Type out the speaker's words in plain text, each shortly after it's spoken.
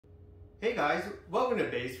Hey guys, welcome to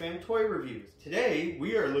BaseFam Toy Reviews. Today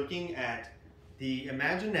we are looking at the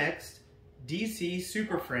Imaginext DC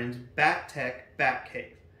Super Friends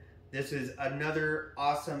Batcave. This is another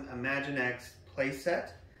awesome Imaginext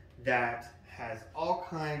playset that has all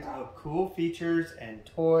kinds of cool features and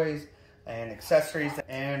toys and accessories,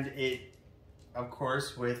 and it, of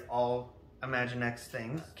course, with all Imaginext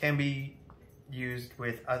things, can be used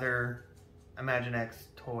with other Imaginext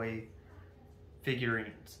toy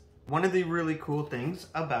figurines. One of the really cool things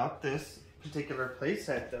about this particular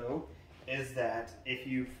playset, though, is that if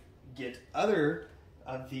you get other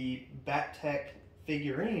of the Batcave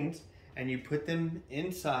figurines and you put them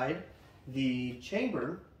inside the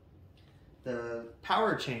chamber, the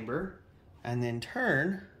power chamber, and then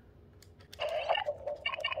turn,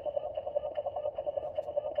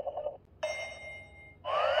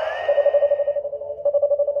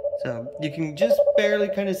 so you can just barely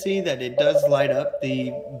kind of see that it does light up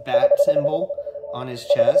the bat symbol on his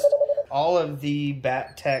chest. All of the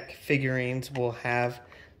Batcave figurines will have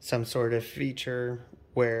some sort of feature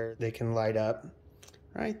where they can light up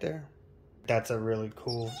right there. That's a really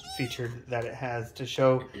cool feature that it has to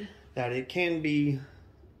show that it can be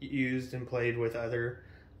used and played with other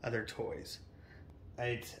toys.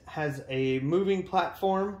 It has a moving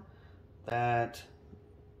platform that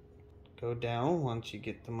go down once you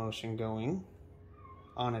get the motion going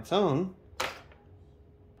on its own,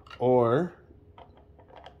 or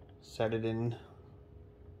set it in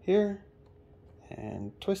here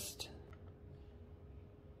and twist,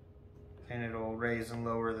 and it'll raise and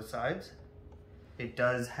lower the sides. It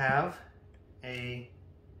does have a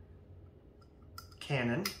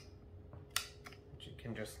cannon, which you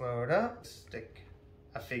can just load up, stick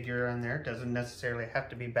a figure in there. Doesn't necessarily have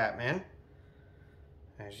to be Batman.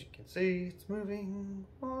 As you can see, it's moving.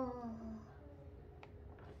 Wah,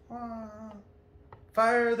 wah.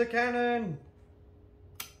 Fire the cannon!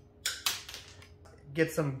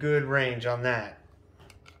 Get some good range on that.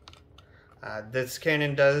 This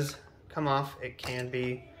cannon does come off. It can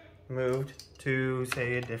be moved to,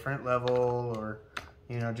 say, a different level, or,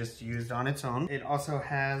 you know, just used on its own. It also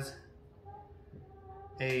has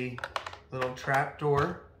a little trap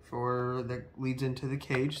door that leads into the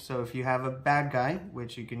cage, so if you have a bad guy,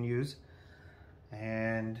 which you can use,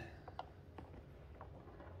 and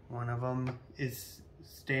one of them is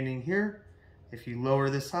standing here, if you lower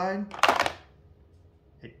the side,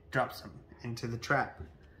 it drops him into the trap.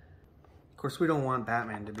 Of course, we don't want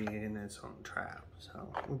Batman to be in his own trap, so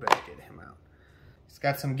we better get him out. He's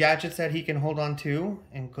got some gadgets that he can hold on to,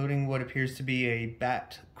 including what appears to be a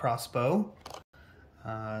bat crossbow,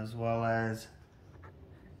 as well as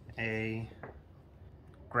a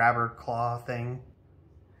grabber claw thing,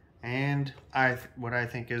 and what I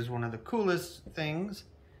think is one of the coolest things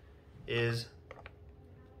is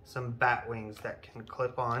some bat wings that can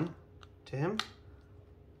clip on to him.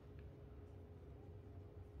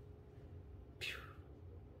 Pew.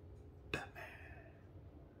 Batman.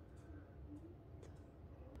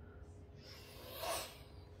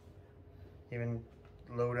 Even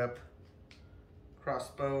load up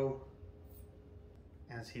crossbow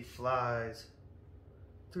as he flies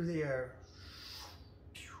through the air.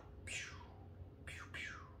 Pew, pew, pew,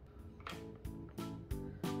 pew.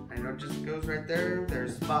 And it just goes right there.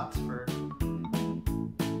 There's spots for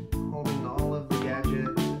holding all of the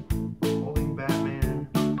gadgets, holding Batman.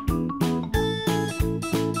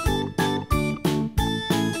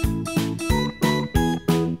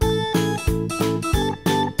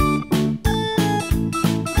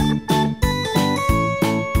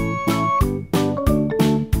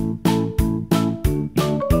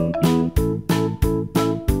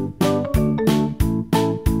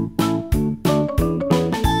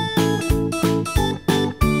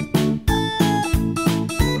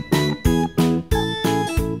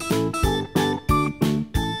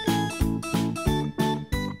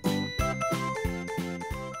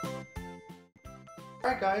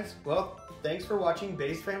 Alright guys, well, thanks for watching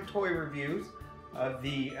BaseFam Toy Reviews of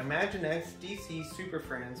the Imaginext DC Super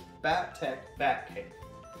Friends Batcave.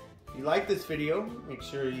 If you like this video, make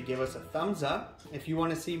sure you give us a thumbs up. If you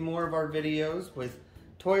want to see more of our videos with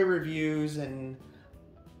toy reviews and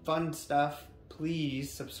fun stuff,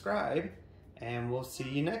 please subscribe, and we'll see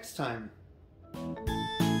you next time.